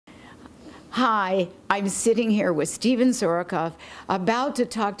Hi, I'm sitting here with Steven Sorokoff, about to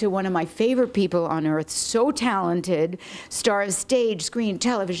talk to one of my favorite people on earth, so talented, star of stage, screen,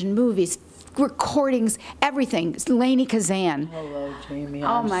 television, movies, recordings, everything. It's Lainie Kazan. Hello, Jamie.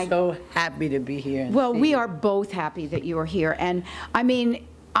 I'm so happy to be here. Well, we are both happy that you are here. And I mean,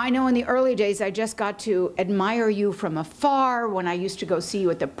 I know in the early days, I just got to admire you from afar when I used to go see you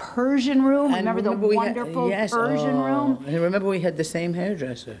at the Persian Room. Remember the wonderful Persian Room? And remember we had the same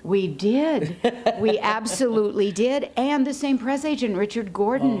hairdresser. We did. We absolutely did. And the same press agent, Richard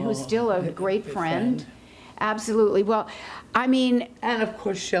Gordon, who's still a great friend. Absolutely. Well, I mean... And, of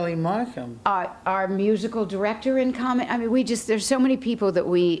course, Shelley Markham. Our musical director in common. I mean, there's so many people that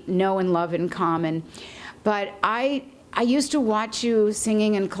we know and love in common. But I used to watch you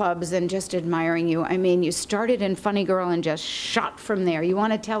singing in clubs and just admiring you. I mean, you started in Funny Girl and just shot from there. You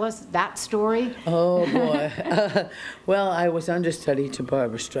want to tell us that story? Oh, boy. Well, I was understudy to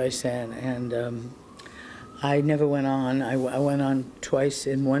Barbra Streisand, and I never went on. I went on twice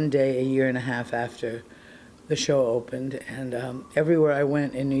in one day, a year and a half after the show opened. And everywhere I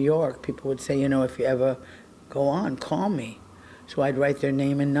went in New York, people would say, you know, if you ever go on, call me. So I'd write their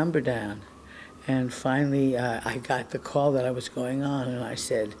name and number down. And finally, I got the call that I was going on, and I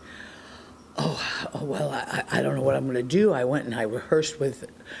said, oh well, I don't know what I'm going to do. I went and I rehearsed with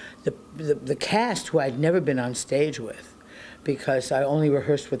the cast who I'd never been on stage with, because I only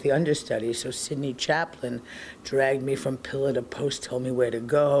rehearsed with the understudies. So Sidney Chaplin dragged me from pillar to post, told me where to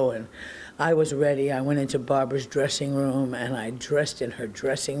go, and I was ready. I went into Barbara's dressing room, and I dressed in her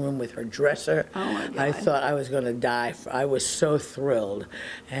dressing room with her dresser. Oh, my God. I thought I was going to die. I was so thrilled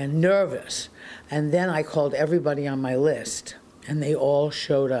and nervous. And then I called everybody on my list, and they all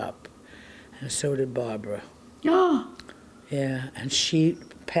showed up. And so did Barbara. Oh. Yeah, and she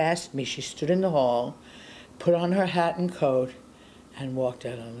passed me. She stood in the hall, put on her hat and coat, and walked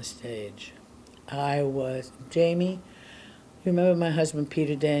out on the stage. Jamie, you remember my husband,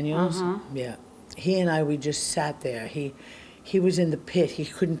 Peter Daniels? Yeah. He and I, we just sat there. He was in the pit. He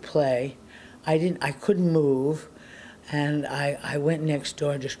couldn't play. I couldn't move. And I went next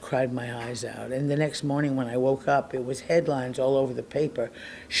door and just cried my eyes out. And the next morning when I woke up, it was headlines all over the paper.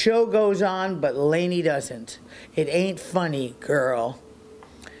 Show goes on, but Lainie doesn't. It ain't funny, girl.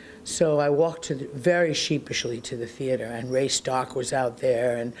 So I walked very sheepishly to the theater, and Ray Stark was out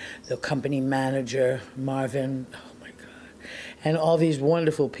there, and the company manager, Marvin, oh my God, and all these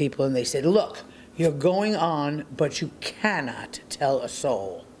wonderful people. And they said, look, you're going on, but you cannot tell a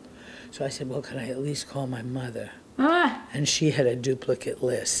soul. So I said, well, can I at least call my mother? And she had a duplicate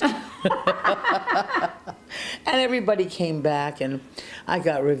list. And everybody came back, and I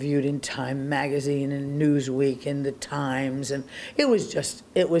got reviewed in Time magazine and Newsweek and the Times, and it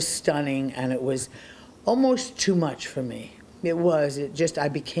was stunning, and it was almost too much for me. I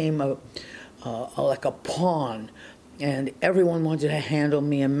became like a pawn, and everyone wanted to handle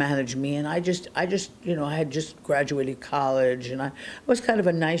me and manage me, and I just, you know, I had just graduated college, and I was kind of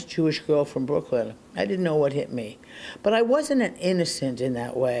a nice Jewish girl from Brooklyn. I didn't know what hit me. But I wasn't an innocent in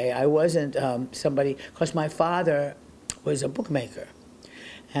that way. I wasn't somebody, because my father was a bookmaker.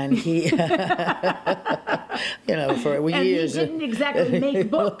 And he, you know, for years. And he didn't exactly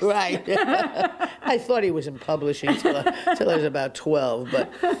make books. Right. I thought he was in publishing till I was about 12. But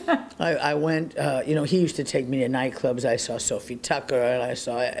I went, you know, he used to take me to nightclubs. I saw Sophie Tucker, and I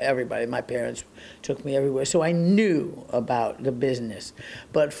saw everybody. My parents took me everywhere. So I knew about the business,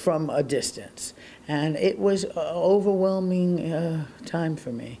 but from a distance. And it was an overwhelming time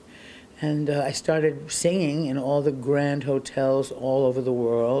for me. And I started singing in all the grand hotels all over the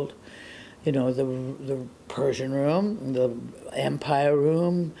world. You know, the Persian Room, the Empire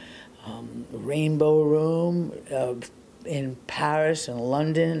Room, Rainbow Room, in Paris and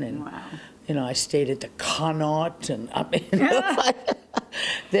London. And, wow. You know, I stayed at the Connaught, and I mean,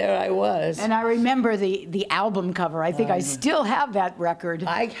 there I was. And I remember the album cover. I think I still have that record.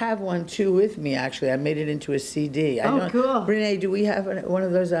 I have one, too, with me, actually. I made it into a CD. Oh, cool. Renee, do we have one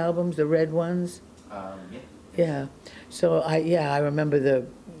of those albums, the red ones? Yeah. Yeah. So, I remember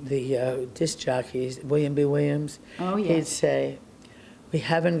the disc jockeys, William B. Williams. Oh, yes. He'd say, we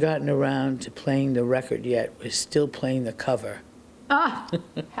haven't gotten around to playing the record yet. We're still playing the cover. Ah,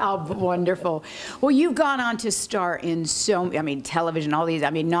 how wonderful. Well, you've gone on to star in television, all these,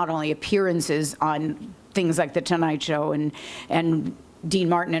 not only appearances on things like The Tonight Show and Dean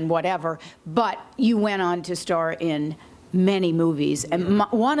Martin and whatever, but you went on to star in many movies, and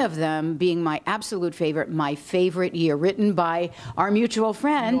one of them being my absolute favorite, My Favorite Year, written by our mutual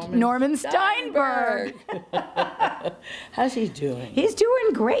friend, Norman Steinberg. How's he doing? He's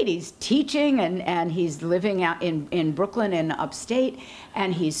doing great. He's teaching, and he's living out in Brooklyn and upstate,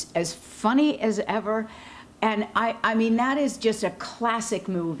 and he's as funny as ever. And I mean, that is just a classic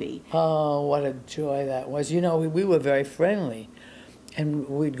movie. Oh, what a joy that was. You know, we were very friendly. And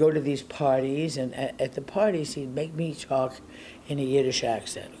we'd go to these parties, and at the parties, he'd make me talk in a Yiddish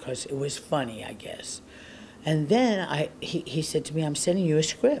accent, because it was funny, I guess. And then he said to me, I'm sending you a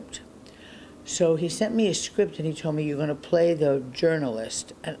script. So he sent me a script, and he told me, you're going to play the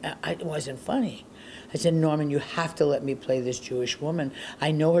journalist. And it wasn't funny. I said, Norman, you have to let me play this Jewish woman.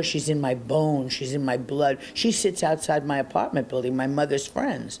 I know her. She's in my bones. She's in my blood. She sits outside my apartment building, my mother's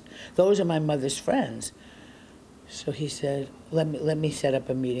friends. Those are my mother's friends. So he said, let me set up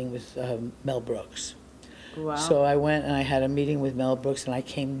a meeting with Mel Brooks. Wow. So I went and I had a meeting with Mel Brooks, and I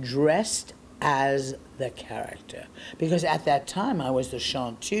came dressed as the character. Because at that time, I was the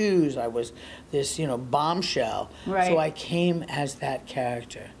chanteuse, I was this, bombshell. Right. So I came as that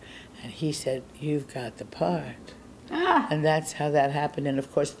character. And he said, you've got the part. And that's how that happened. And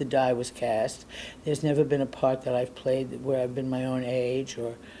of course, the die was cast. There's never been a part that I've played where I've been my own age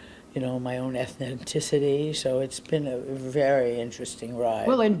or my own ethnicity, so it's been a very interesting ride.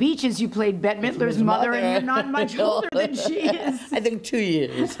 Well, in Beaches, you played Bette Midler's mother, and you're not much older than she is. I think 2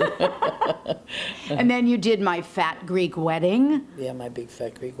 years. And then you did My Fat Greek Wedding. Yeah, My Big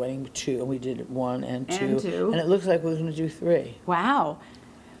Fat Greek Wedding 2, and we did 1 and 2. And 2. And it looks like we're going to do 3. Wow.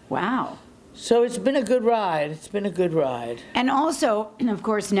 Wow. So it's been a good ride. It's been a good ride. And also, of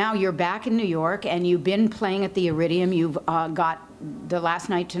course, now you're back in New York, and you've been playing at the Iridium. You've got the Last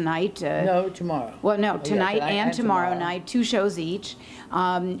Night Tonight. No, tomorrow. Well, no, tonight, tonight and tomorrow night, 2 shows each.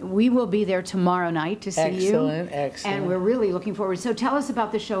 We will be there tomorrow night to see you. Excellent, excellent. And we're really looking forward. So tell us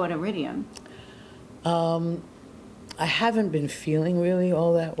about the show at Iridium. I haven't been feeling really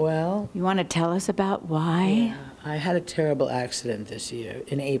all that well. You want to tell us about why? Yeah. I had a terrible accident this year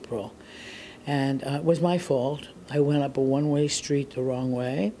in April. And it was my fault. I went up a one-way street the wrong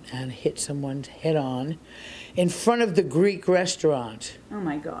way and hit someone head-on in front of the Greek restaurant. Oh,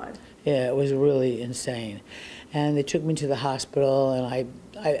 my God. Yeah, it was really insane. And they took me to the hospital, and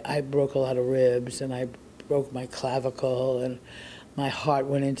I broke a lot of ribs, and I broke my clavicle, and my heart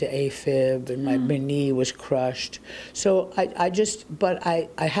went into AFib, and my knee was crushed. So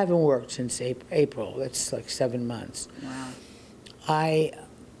I haven't worked since April. That's like 7 months. Wow.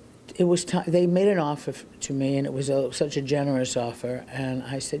 It was time. They made an offer to me, and it was such a generous offer. And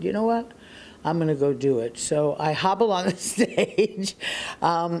I said, you know what? I'm going to go do it. So I hobble on the stage.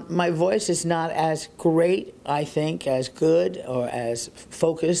 My voice is not as great, I think, as good or as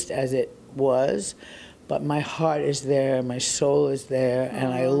focused as it was. But my heart is there, my soul is there,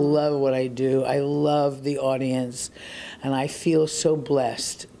 and I love what I do. I love the audience, and I feel so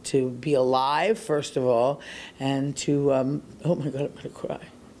blessed to be alive, first of all, and to, oh my God, I'm going to cry.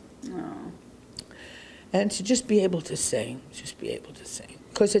 Oh. And to just be able to sing,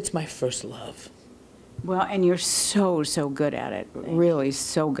 because it's my first love. Well, and you're so good at it, really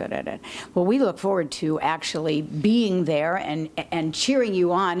so good at it. Well, we look forward to actually being there and cheering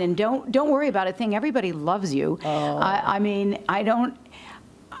you on. And don't worry about a thing. Everybody loves you. Oh. I mean, I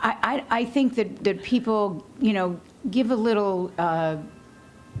think that people, give a little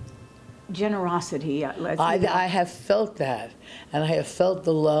generosity. I have felt that, and I have felt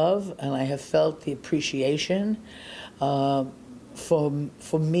the love, and I have felt the appreciation.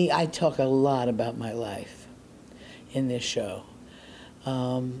 For me, I talk a lot about my life in this show,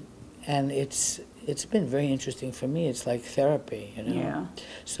 and it's been very interesting for me. It's like therapy, Yeah.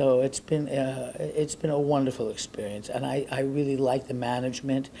 So it's been a wonderful experience, and I really like the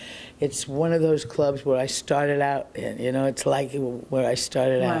management. It's one of those clubs where I started out in. It's like where I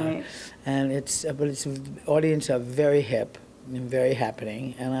started out, and but the audience are very hip and very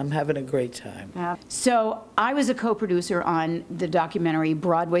happening, and I'm having a great time. So I was a co-producer on the documentary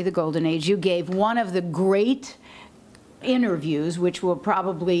Broadway: The Golden Age. You gave one of the great interviews, which will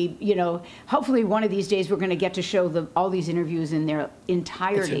probably, hopefully one of these days we're going to get to show all these interviews in their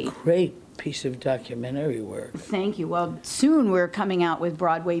entirety. It's a great piece of documentary work. Thank you. Well, soon we're coming out with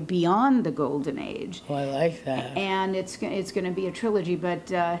Broadway Beyond the Golden Age. Oh, I like that. And it's going to be a trilogy, but,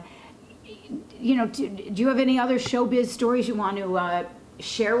 do you have any other showbiz stories you want to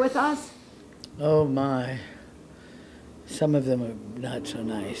share with us? Oh, my. Some of them are not so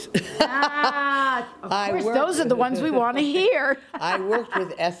nice. Of course, those are the ones we want to hear. I worked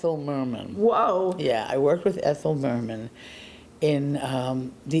with Ethel Merman. Whoa. Yeah, I worked with Ethel Merman.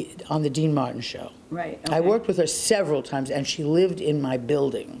 on the Dean Martin show. Right. I okay. worked with her several times, and she lived in my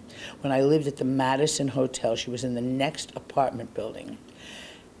building. When I lived at the Madison Hotel, she was in the next apartment building,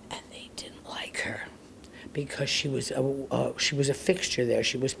 and they didn't like her because she was a fixture there.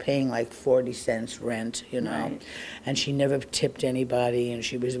 She was paying like 40 cents rent, you know, Right. and she never tipped anybody, and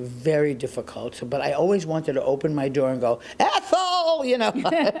she was very difficult. So, but I always wanted to open my door and go, Ethel, you know,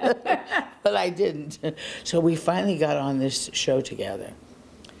 but I didn't. So we finally got on this show together,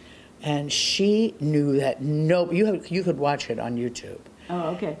 and she knew that you could watch it on YouTube.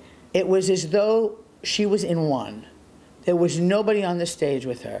 Oh, okay. It was as though she was in one. There was nobody on the stage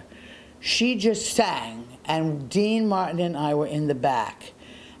with her. She just sang, and Dean Martin and I were in the back,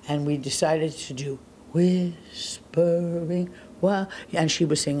 and we decided to do Whispering While, and she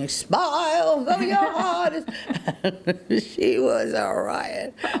was singing Smile, though your heart is... She was a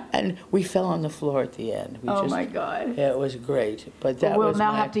riot. And we fell on the floor at the end. Oh, my God. It was great. But that We'll was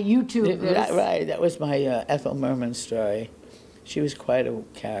now have to YouTube this. Right, that was my Ethel Merman story. She was quite a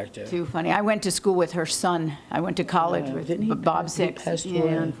character. Too funny. I went to school with her son. I went to college with Bob Six. Passed Yeah,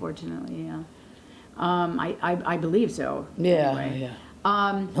 away? Unfortunately, yeah. I believe so. Yeah, Anyway. yeah.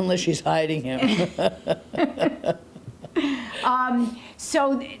 Unless she's hiding him.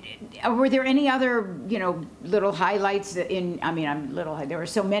 So, were there any other, little highlights there were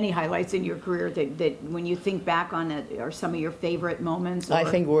so many highlights in your career that when you think back on it, are some of your favorite moments? I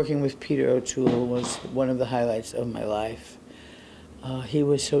think working with Peter O'Toole was one of the highlights of my life. He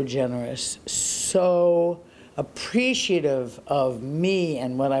was so generous, so appreciative of me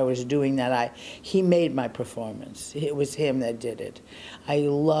and what I was doing that he made my performance. It was him that did it. I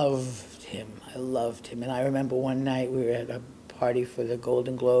loved him. And I remember one night we were at a party for the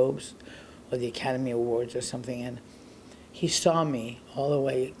Golden Globes or the Academy Awards or something, and he saw me all the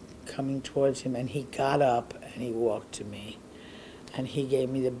way coming towards him, and he got up and he walked to me, and he gave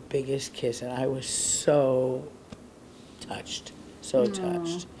me the biggest kiss, and I was so touched. So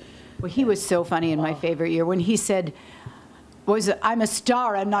touched. Well, he was so funny in my favorite year when he said, I'm a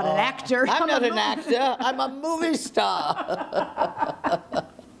star, I'm not an actor. I'm not an actor, I'm a movie star.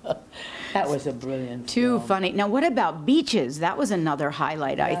 That was a brilliant Too film. funny. Now, what about Beaches? That was another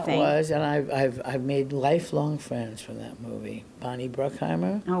highlight, I think. That was, and I've made lifelong friends from that movie. Bonnie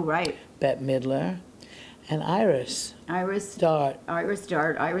Bruckheimer. Oh, right. Bette Midler. And Iris. Iris Dart.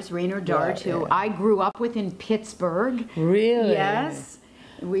 Iris Raynor Dart, who yeah. I grew up with in Pittsburgh. Really? Yes.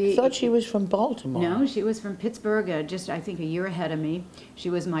 I thought she was from Baltimore. No, she was from Pittsburgh, just I think a year ahead of me. She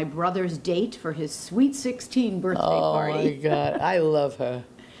was my brother's date for his Sweet 16 birthday party. Oh my God, I love her.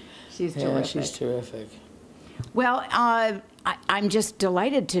 She's terrific. Yeah, she's terrific. Well, I'm just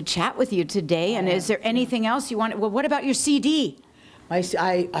delighted to chat with you today. And is there anything else you want? Well, what about your CD? I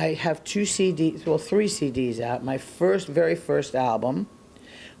have three CDs out. My very first album,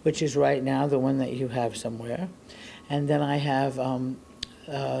 which is right now the one that you have somewhere, and then I have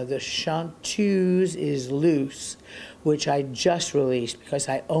the Chanteuse is Loose, which I just released because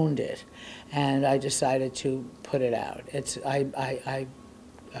I owned it, and I decided to put it out. I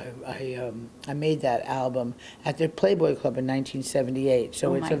made that album at the Playboy Club in 1978,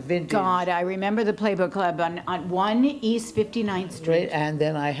 so it's a vintage. Oh my God, I remember the Playboy Club on 1 East 59th Street. Right, and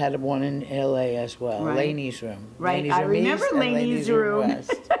then I had one in L.A. as well, Right. Lainie's Room. Right, Lainie's I Room remember East and Lainie's Room.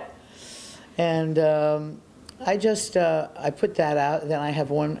 West. And I put that out. Then I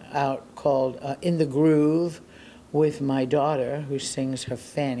have one out called In the Groove with my daughter, who sings her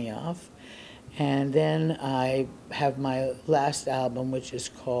fanny off. And then I have my last album, which is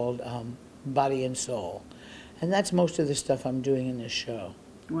called Body and Soul. And that's most of the stuff I'm doing in this show.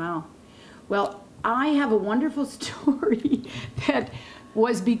 Wow. Well, I have a wonderful story that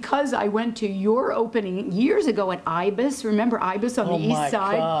was because I went to your opening years ago at Ibis. Remember Ibis on the East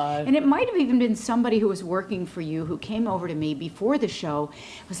Side? God. And it might have even been somebody who was working for you who came over to me before the show.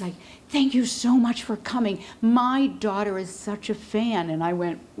 Was like, thank you so much for coming. My daughter is such a fan. And I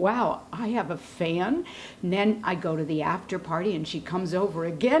went, wow, I have a fan? And then I go to the after party and she comes over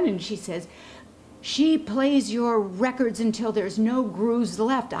again and she says, she plays your records until there's no grooves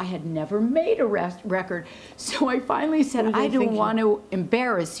left. I had never made a record. So I finally said, I don't want to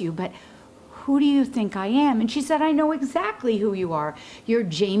embarrass you, but who do you think I am? And she said, I know exactly who you are. You're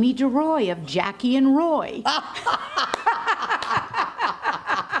Jamie deRoy of Jackie and Roy.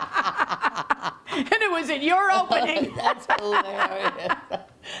 And it was at your opening. That's hilarious.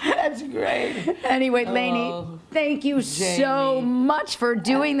 That's great. Anyway, Lainie, thank you so much for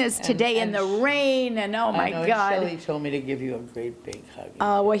doing this today in the rain. And oh my God. Shelley told me to give you a great big hug.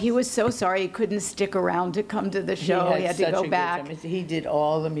 Well, he was so sorry he couldn't stick around to come to the show. He had to go back. He did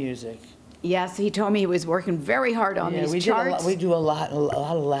all the music. Yes, he told me he was working very hard on these charts. We do a lot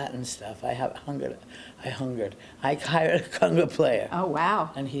of Latin stuff. I hired a conga player. Oh, wow.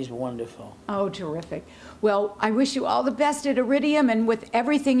 And he's wonderful. Oh, terrific. Well, I wish you all the best at Iridium and with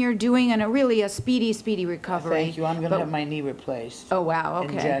everything you're doing, and a speedy, speedy recovery. Thank you. I'm going to have my knee replaced. Oh, wow,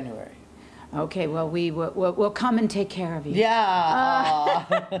 okay. In January. Okay, well, we'll come and take care of you. Yeah.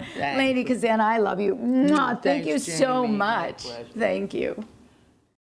 Lainie Kazan, I love you. Mwah, thank you Thanks, so Jamie. much. My pleasure. Thank you.